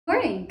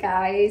morning,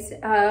 guys.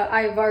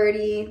 I've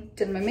already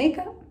done my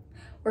makeup.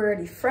 We're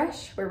already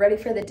fresh. We're ready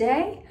for the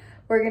day.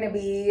 We're gonna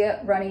be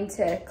running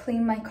to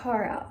clean my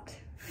car out.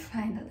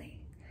 Finally.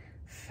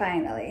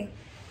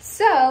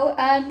 So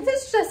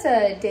this is just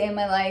a day in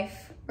my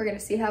life. We're gonna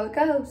see how it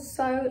goes.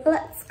 So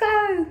let's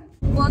go.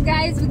 Well,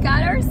 guys, we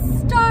got our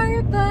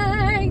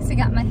Starbucks. I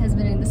got my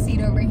husband in the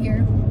seat over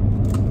here.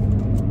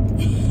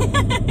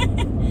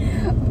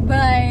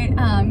 But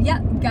yeah,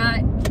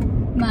 got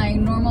my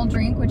normal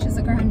drink, which is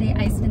a grande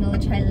iced vanilla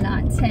chai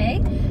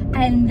latte,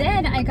 and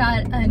then I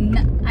got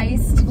an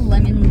iced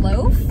lemon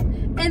loaf.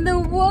 And the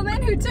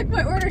woman who took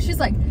my order, she's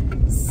like,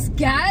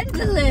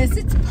 "Scandalous,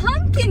 it's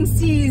pumpkin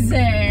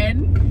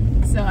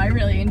season." So I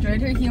really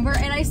enjoyed her humor,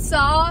 and I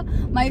saw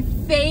my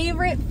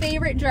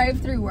favorite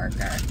drive-through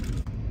worker.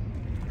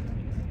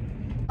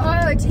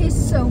 Oh, it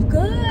tastes so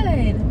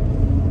good.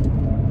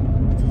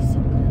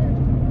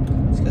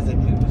 It's because they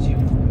knew it was you.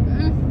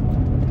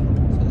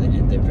 So they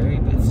did their very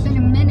best. It's been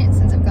a minute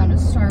since I've gone to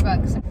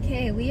Starbucks.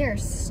 Okay, we are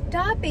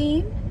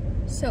stopping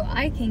so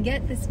I can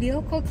get this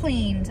vehicle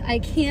cleaned. I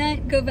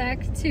can't go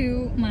back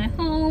to my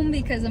home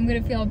because I'm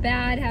gonna feel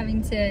bad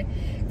having to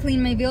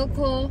clean my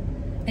vehicle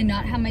and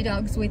not have my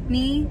dogs with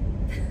me.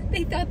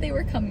 They thought they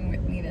were coming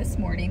with me this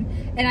morning,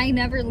 and I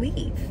never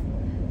leave.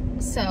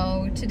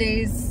 So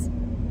today's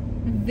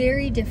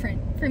very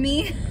different for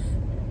me.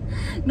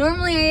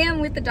 Normally I am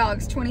with the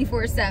dogs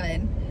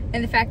 24/7,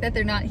 and the fact that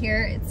they're not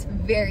here, it's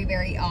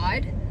very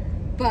odd.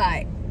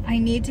 But I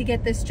need to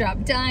get this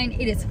job done.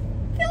 It is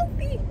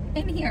filthy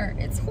in here.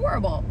 It's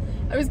horrible.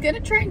 I was gonna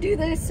try and do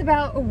this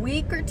about a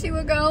week or two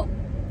ago.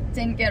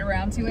 Didn't get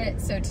around to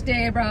it. So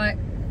today I brought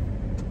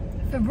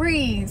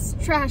Febreze,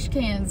 trash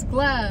cans,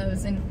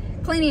 gloves, and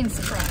cleaning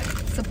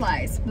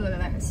supplies. Blah, blah,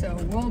 blah. So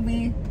we'll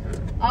be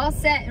all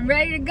set and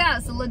ready to go.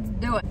 So let's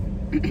do it.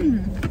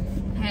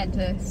 I had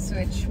to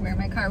switch where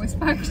my car was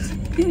parked.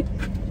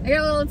 I got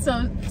a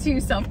little too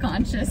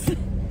self-conscious.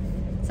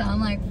 So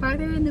I'm like,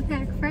 farther in the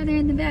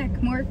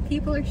back, more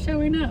people are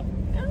showing up.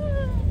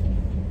 Ah.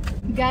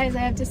 Guys, I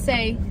have to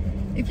say,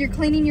 if you're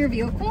cleaning your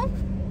vehicle,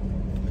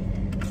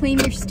 clean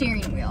your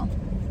steering wheel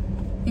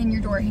and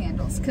your door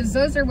handles, because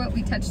those are what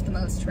we touch the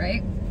most,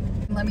 right?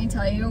 Let me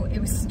tell you, it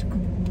was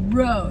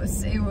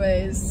gross. It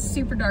was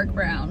super dark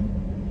brown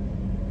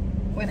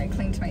when I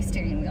cleaned my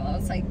steering wheel. I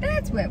was like,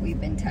 that's what we've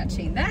been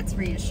touching. That's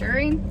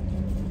reassuring.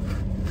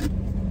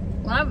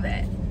 Love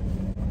it.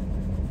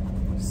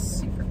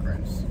 Super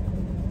gross.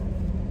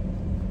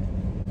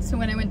 So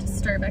when I went to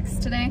Starbucks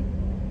today,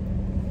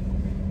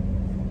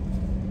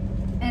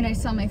 and I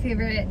saw my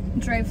favorite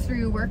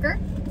drive-through worker,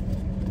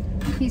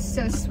 he's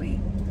so sweet.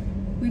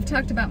 We've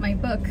talked about my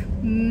book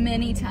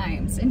many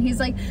times, and he's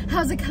like,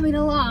 "How's it coming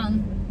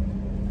along?"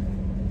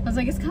 I was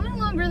like, "It's coming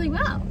along really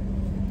well."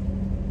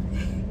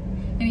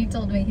 And he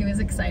told me he was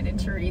excited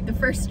to read the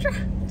first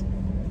draft.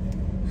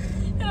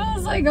 And I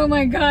was like, oh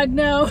my God,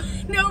 no.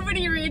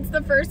 Nobody reads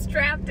the first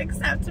draft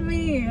except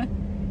me.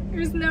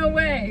 There's no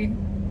way.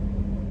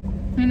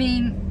 I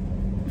mean,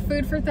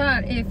 food for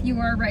thought if you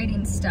are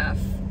writing stuff.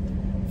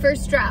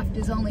 First draft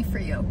is only for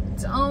you.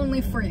 It's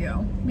only for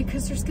you.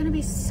 Because there's gonna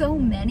be so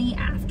many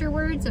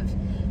afterwards of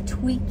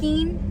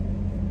tweaking.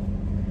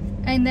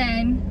 And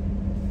then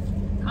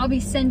I'll be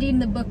sending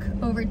the book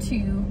over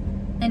to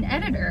an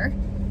editor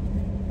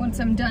once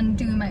I'm done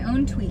doing my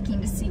own tweaking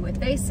to see what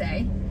they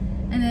say.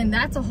 And then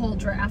that's a whole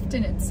draft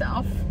in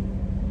itself.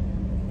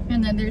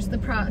 And then there's the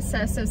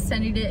process of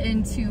sending it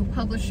into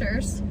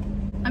publishers.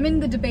 I'm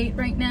in the debate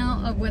right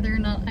now of whether or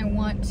not I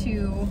want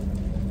to,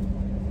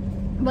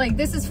 like,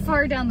 this is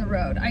far down the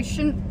road. I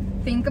shouldn't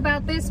think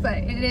about this, but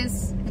it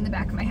is in the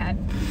back of my head.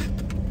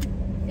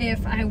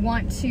 If I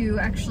want to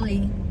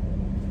actually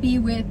be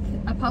with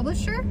a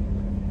publisher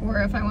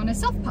or if I want to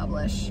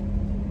self-publish.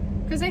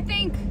 Because I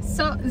think,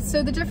 so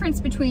the difference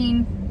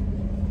between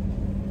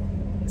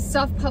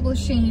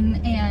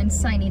self-publishing and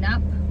signing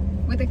up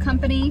with a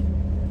company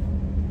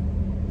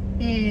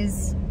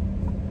is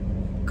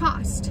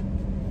cost.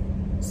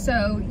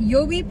 So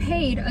you'll be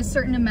paid a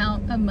certain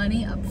amount of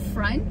money up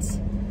front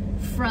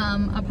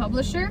from a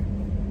publisher,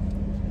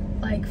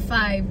 like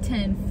 $5,000,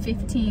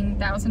 $10,000,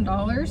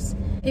 $15,000.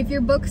 If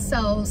your book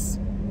sells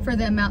for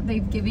the amount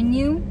they've given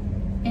you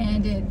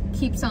and it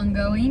keeps on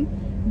going,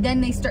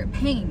 then they start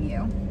paying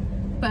you.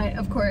 But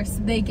of course,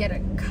 they get a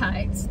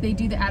cut. They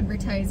do the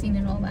advertising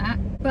and all that.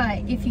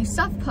 But if you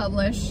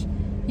self-publish,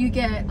 you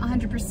get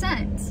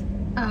 100%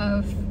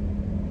 of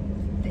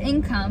the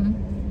income,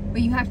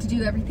 but you have to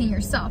do everything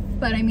yourself.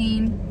 But I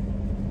mean,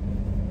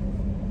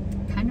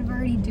 kind of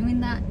already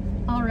doing that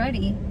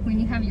already when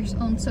you have your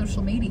own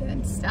social media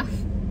and stuff.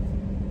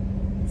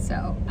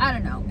 So, I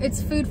don't know. It's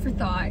food for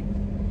thought.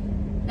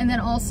 And then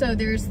also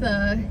there's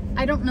the,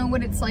 I don't know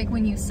what it's like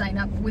when you sign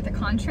up with a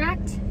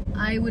contract.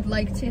 I would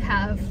like to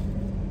have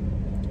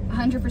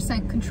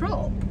 100%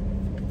 control,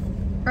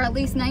 or at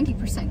least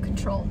 90%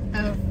 control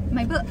of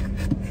my book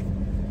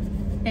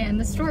and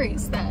the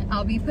stories that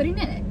I'll be putting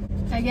in it.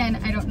 Again,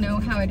 I don't know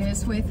how it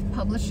is with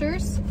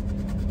publishers.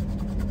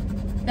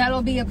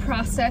 That'll be a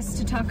process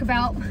to talk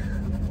about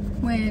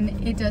when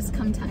it does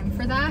come time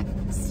for that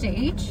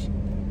stage.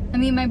 I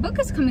mean, my book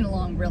is coming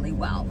along really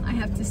well, I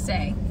have to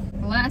say.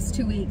 The last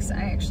 2 weeks,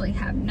 I actually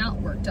have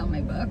not worked on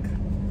my book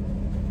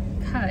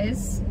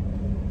because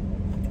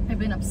I've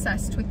been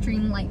obsessed with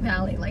Dreamlight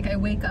Valley. Like, I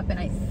wake up and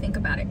I think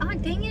about it. Ah,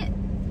 dang it.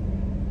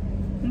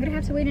 I'm gonna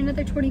have to wait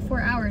another 24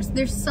 hours.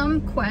 There's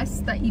some quests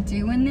that you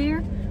do in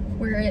there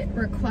where it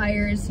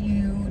requires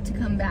you to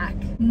come back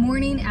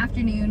morning,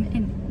 afternoon,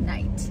 and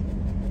night.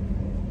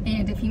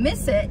 And if you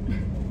miss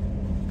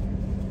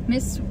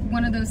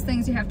one of those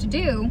things you have to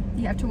do,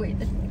 you have to wait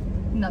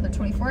another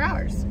 24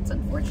 hours. It's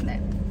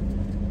unfortunate.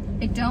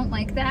 I don't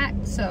like that,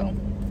 so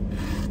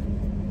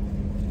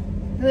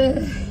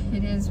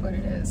it is what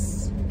it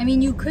is. I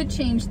mean, you could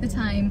change the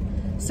time.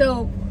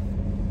 So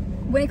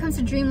when it comes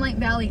to Dreamlight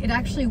Valley, it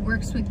actually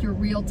works with your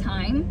real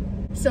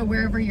time. So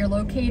wherever you're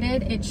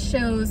located, it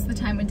shows the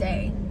time of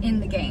day in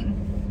the game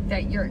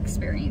that you're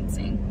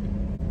experiencing.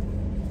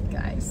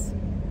 Guys,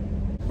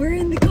 we're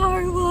in the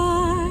car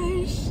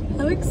wash.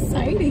 How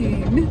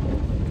exciting.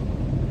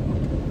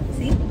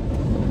 See?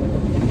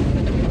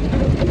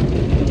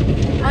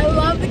 I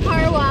love the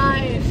car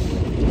wash.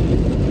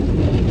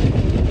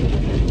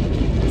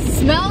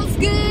 Smells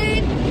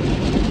good.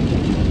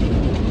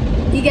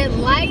 You get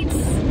lights.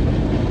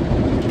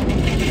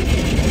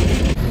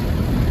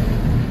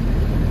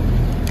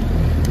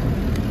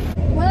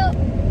 Well,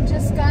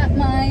 just got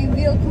my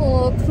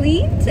vehicle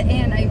cleaned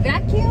and I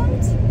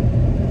vacuumed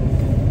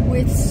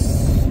with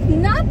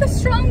not the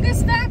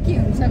strongest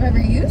vacuums I've ever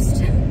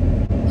used.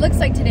 Looks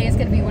like today is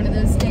gonna be one of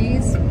those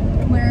days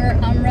where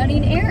I'm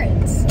running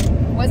errands.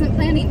 Wasn't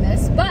planning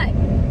this, but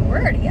we're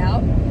already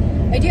out.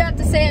 I do have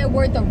to say I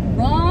wore the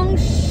wrong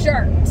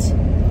shirt.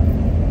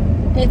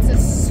 It's a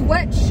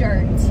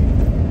sweatshirt.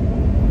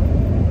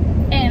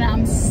 And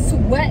I'm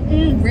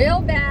sweating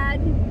real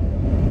bad.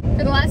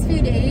 For the last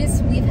few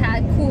days, we've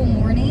had cool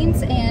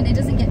mornings and it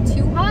doesn't get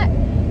too hot,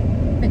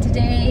 but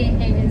today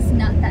is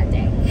not that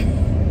day.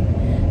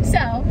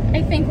 So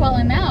I think while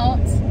I'm out,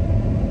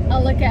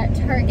 I'll look at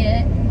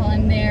Target while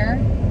I'm there,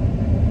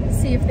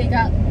 see if they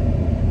got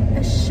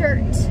a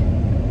shirt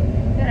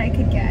that I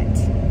could get.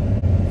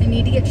 I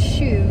need to get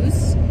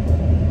shoes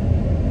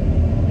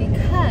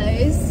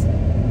because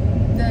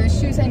the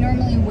shoes I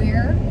normally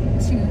wear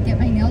to get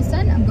my nails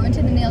done, I'm going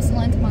to the nail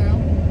salon tomorrow,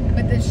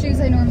 but the shoes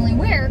I normally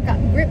wear got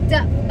ripped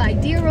up by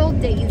dear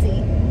old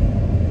Daisy.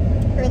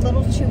 Her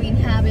little chewing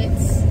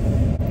habits.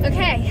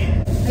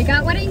 Okay, I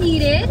got what I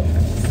needed,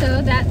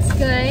 so that's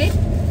good.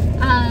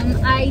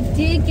 I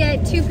did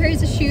get 2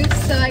 pairs of shoes,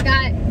 so I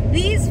got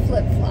these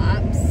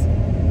flip-flops.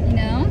 You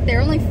know,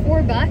 they're only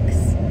 $4.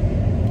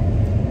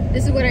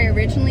 This is what I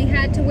originally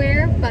had to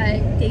wear,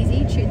 but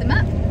Daisy chewed them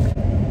up.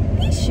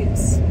 These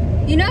shoes,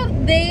 you know,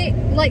 they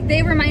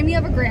remind me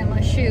of a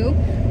grandma shoe,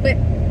 but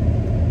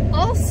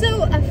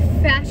also a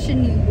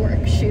fashion New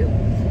York shoe.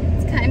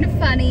 It's kind of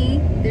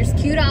funny. There's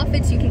cute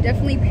outfits you can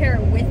definitely pair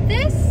with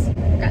this.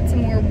 Got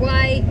some more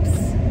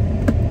wipes.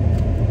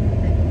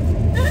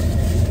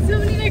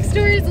 Somebody next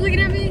door is looking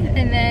at me.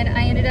 And then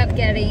I ended up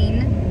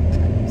getting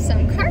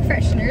some car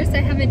fresheners.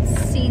 I haven't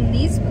seen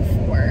these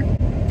before.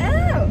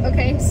 Oh,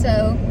 okay,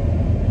 so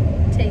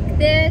take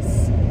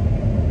this,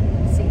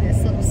 see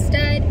this little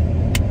stud,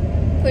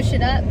 push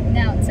it up,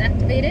 now it's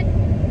activated.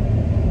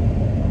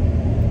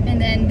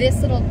 And then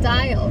this little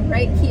dial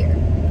right here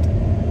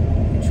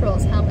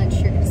controls how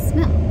much you're gonna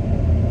smell.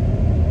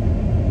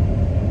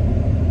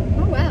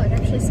 Oh wow, it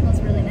actually smells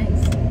really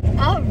nice.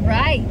 All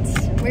right,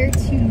 where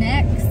to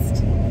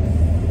next?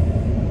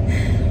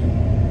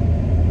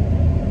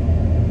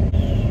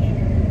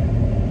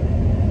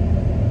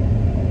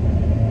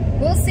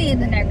 We'll see in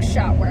the next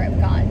shot where I've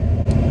gone.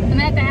 I'm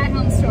at the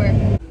at-home store.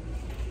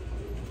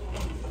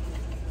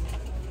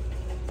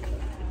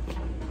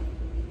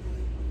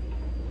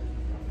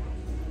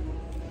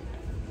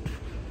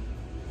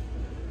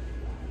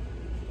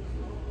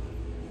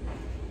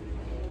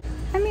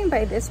 I mean,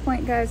 by this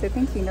point, guys, I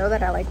think you know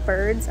that I like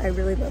birds. I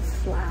really love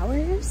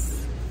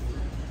flowers.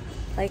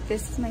 Like,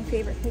 this is my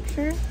favorite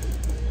picture.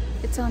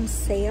 It's on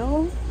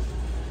sale,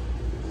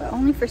 but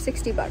only for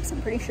 60 bucks.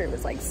 I'm pretty sure it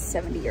was like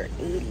 70 or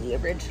 80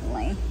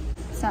 originally.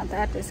 It's not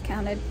that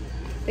discounted.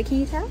 But can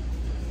you tell?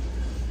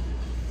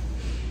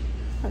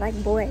 I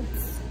like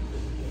boys.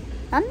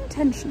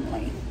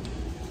 Unintentionally.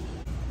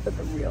 But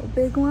the real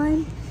big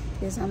one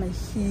is I'm a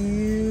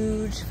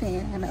huge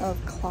fan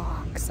of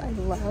clocks. I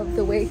love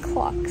the way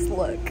clocks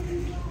look.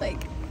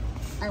 Like,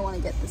 I want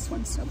to get this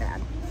one so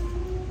bad.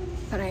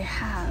 But I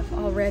have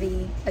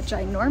already a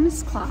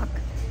ginormous clock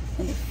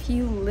and a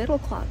few little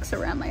clocks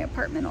around my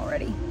apartment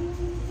already.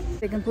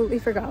 I completely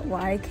forgot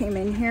why I came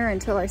in here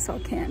until I saw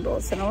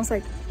candles, and I was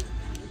like,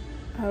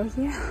 oh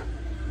yeah,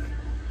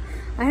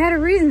 I had a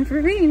reason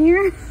for being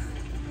here.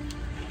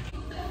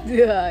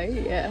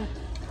 Yeah.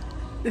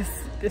 This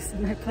is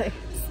my place.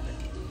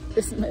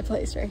 This is my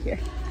place right here.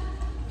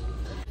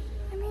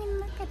 I mean,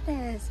 look at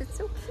this. It's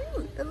so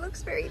cute. It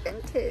looks very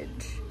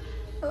vintage.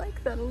 I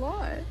like that a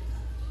lot.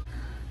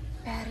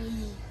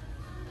 Betty,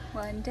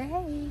 one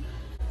day.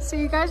 So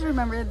you guys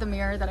remember the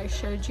mirror that I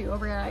showed you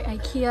over at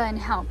IKEA and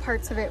how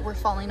parts of it were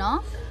falling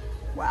off?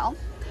 Well,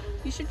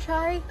 you should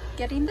try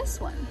getting this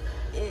one.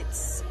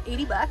 It's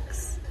 80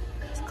 bucks.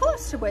 It's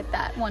close to what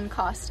that one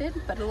costed,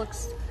 but it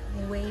looks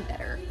way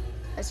better.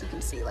 As you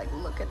can see, like,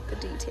 look at the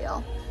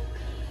detail.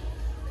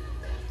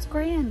 It's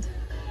grand.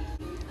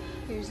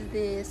 Here's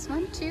this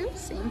one too,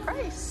 same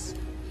price.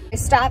 I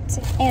stopped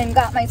and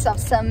got myself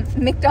some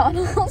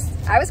McDonald's.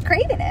 I was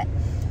craving it.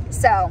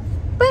 So,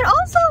 but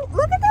also,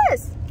 look at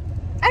this.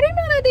 I didn't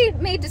know that they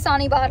made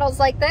Dasani bottles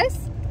like this.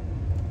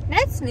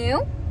 That's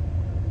new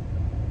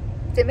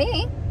to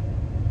me.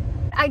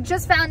 I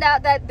just found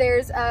out that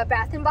there's a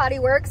Bath and Body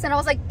Works, and I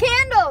was like,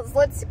 candles,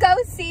 let's go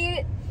see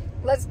it.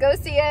 Let's go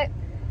see it.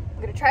 I'm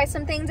gonna try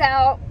some things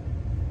out.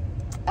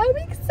 I'm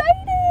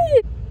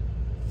excited.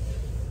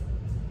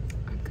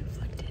 I'm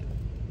conflicted.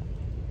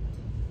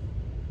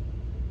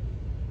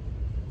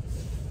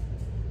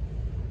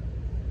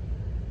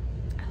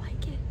 I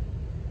like it.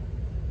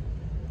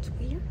 It's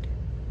weird.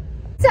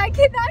 So I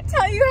cannot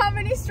tell you how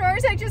many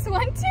stores I just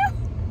went to.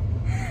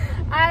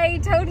 I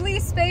totally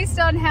spaced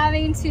on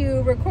having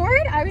to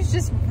record. I was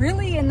just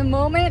really in the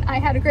moment. I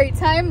had a great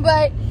time,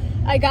 but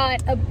I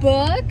got a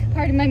book,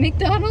 pardon my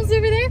McDonald's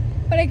over there,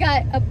 but I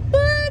got a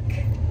book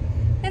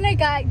and I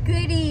got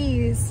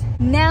goodies.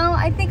 Now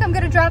I think I'm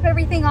gonna drop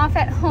everything off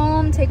at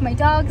home, take my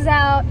dogs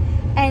out,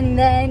 and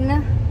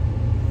then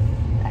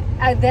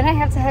I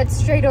have to head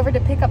straight over to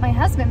pick up my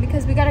husband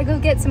because we gotta go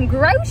get some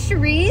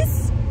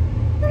groceries.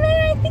 And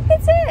then I think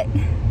that's it.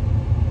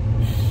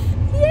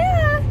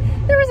 Yeah,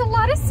 there was a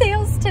lot of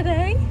sales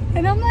today,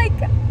 and I'm like,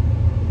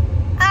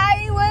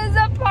 I was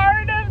a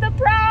part of the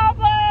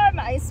problem.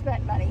 I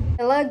spent money.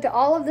 I lugged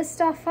all of the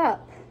stuff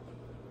up.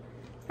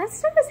 That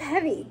stuff is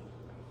heavy.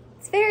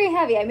 It's very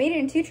heavy. I made it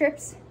in 2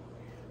 trips.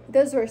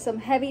 Those were some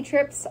heavy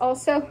trips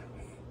also.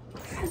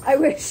 I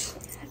wish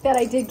that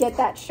I did get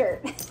that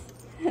shirt.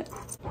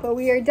 But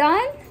we are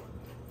done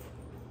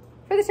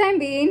for the time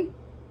being.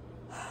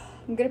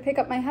 I'm gonna pick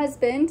up my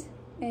husband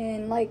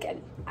in like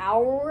an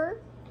hour.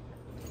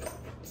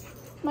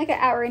 Like an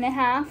hour and a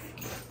half.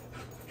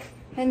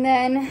 And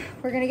then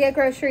we're gonna get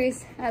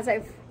groceries, as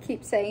I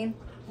keep saying.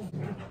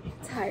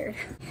 Tired.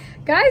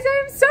 Guys,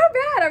 I am so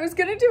bad. I was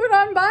gonna do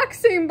an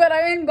unboxing, but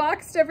I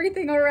unboxed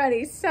everything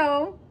already.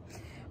 So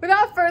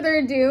without further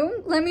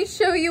ado, let me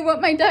show you what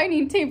my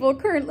dining table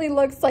currently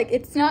looks like.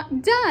 It's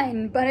not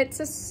done, but it's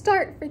a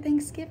start for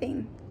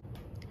Thanksgiving.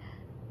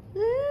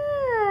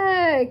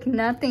 Look,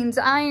 nothing's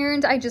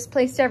ironed. I just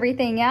placed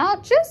everything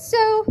out just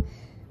so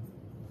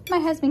my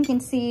husband can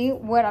see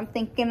what I'm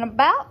thinking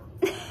about.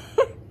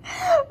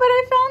 But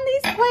I found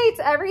these plates.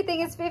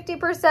 Everything is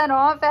 50%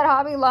 off at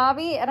Hobby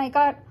Lobby, and I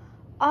got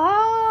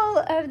all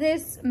of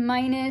this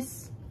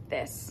minus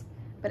this,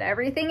 but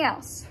everything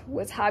else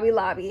was Hobby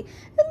Lobby.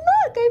 And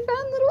look, I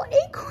found little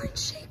acorn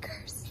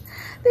shakers.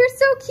 They're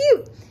so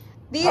cute.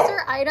 These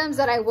are items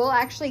that I will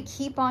actually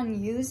keep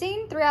on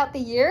using throughout the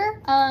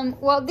year.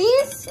 Well,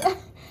 these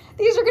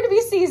are gonna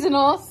be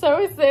seasonal, so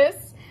is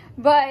this.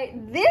 But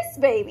this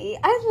baby,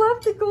 I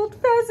love the gold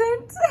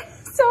pheasant,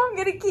 so I'm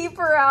gonna keep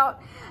her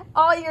out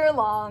all year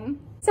long.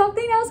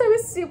 Something else I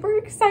was super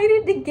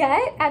excited to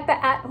get at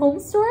the at-home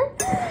store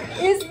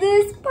is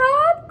this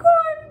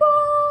popcorn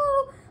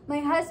bowl. My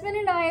husband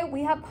and I,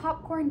 we have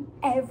popcorn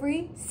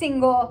every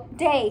single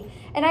day.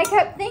 And I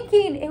kept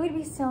thinking it would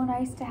be so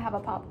nice to have a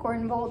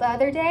popcorn bowl the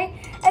other day.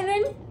 And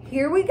then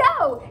here we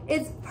go.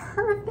 It's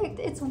perfect.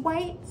 It's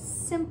white,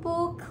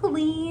 simple,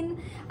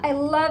 clean. I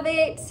love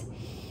it.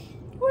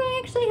 We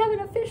actually have an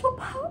official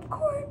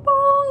popcorn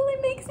bowl.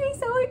 It makes me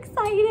so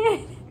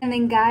excited. And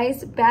then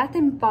guys, Bath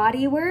and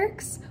Body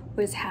Works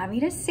was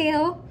having a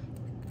sale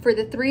for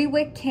the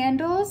 3-wick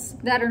candles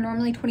that are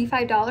normally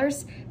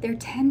 $25. They're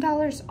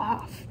 $10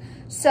 off.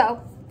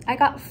 So I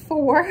got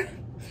 4.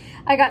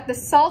 I got the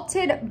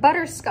salted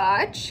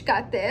butterscotch,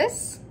 got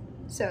this.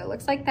 So it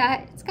looks like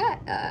that. It's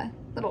got a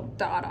little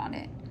dot on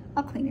it.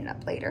 I'll clean it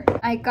up later.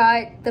 I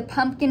got the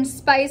pumpkin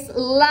spice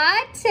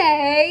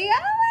latte.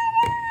 Oh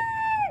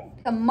my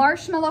God! The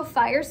marshmallow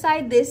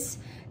fireside. This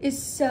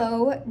is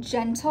so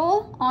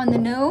gentle on the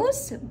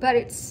nose, but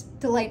it's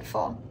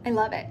delightful. I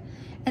love it.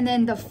 And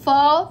then the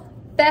fall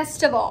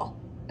festival.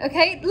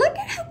 Okay, look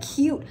at how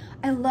cute.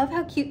 I love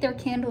how cute their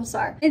candles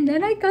are. And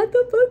then I got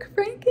the book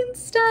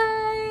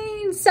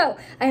Frankenstein. So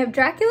I have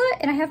Dracula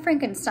and I have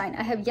Frankenstein.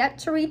 I have yet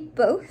to read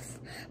both,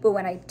 but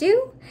when I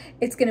do,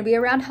 it's gonna be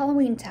around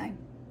Halloween time.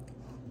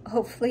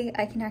 Hopefully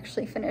I can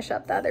actually finish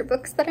up the other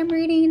books that I'm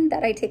reading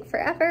that I take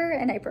forever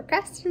and I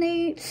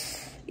procrastinate.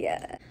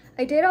 Yeah.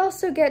 I did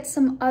also get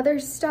some other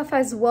stuff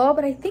as well,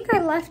 but I think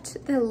I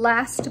left the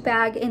last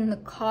bag in the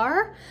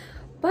car,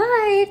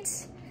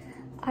 but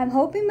I'm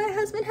hoping my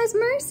husband has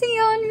mercy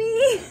on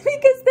me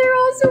because they're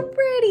all so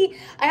pretty.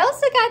 I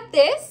also got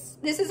this.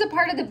 This is a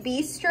part of the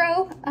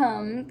Bistro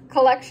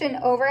collection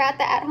over at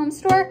the at-home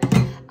store.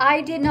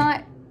 I did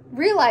not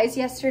realize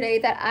yesterday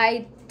that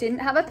I didn't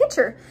have a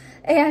pitcher.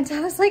 And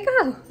I was like,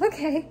 oh,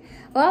 okay.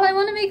 Well, I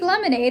want to make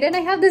lemonade and I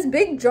have this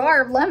big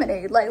jar of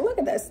lemonade. Like, look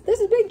at this. This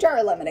is a big jar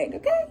of lemonade,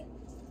 okay?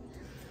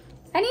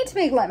 I need to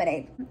make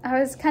lemonade. I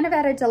was kind of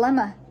at a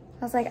dilemma.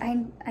 I was like,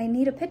 I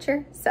need a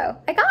pitcher, so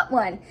I got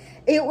one.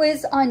 It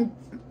was on,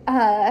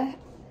 I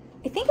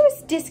think it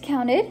was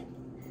discounted.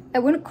 I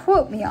wouldn't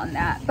quote me on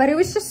that, but it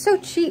was just so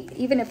cheap,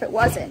 even if it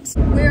wasn't.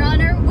 We're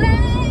on our way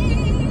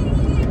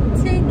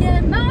to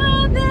get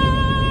my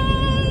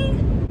bay.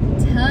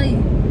 Tell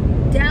you,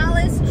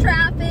 Dallas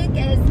traffic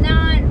is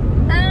not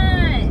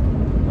fun,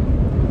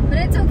 but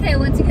it's okay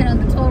once you get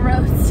on the toll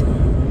roads.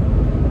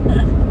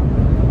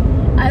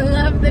 I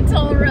love the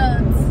toll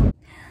roads.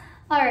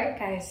 All right,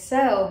 guys,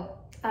 so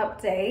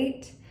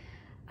update.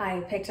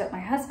 I picked up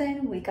my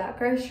husband, we got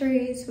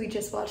groceries, we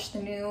just watched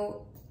the new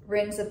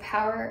Rings of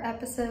Power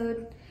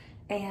episode,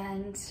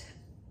 and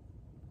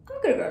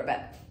I'm gonna go to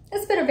bed.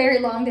 It's been a very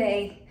long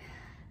day,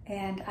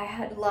 and I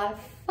had a lot of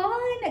fun.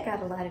 I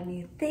got a lot of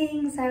new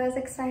things I was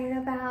excited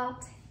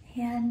about,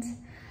 and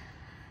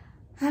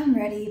I'm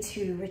ready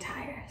to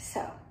retire.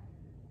 So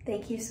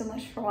thank you so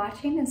much for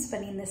watching and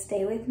spending this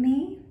day with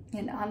me,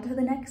 and on to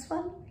the next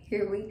one.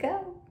 Here we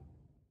go.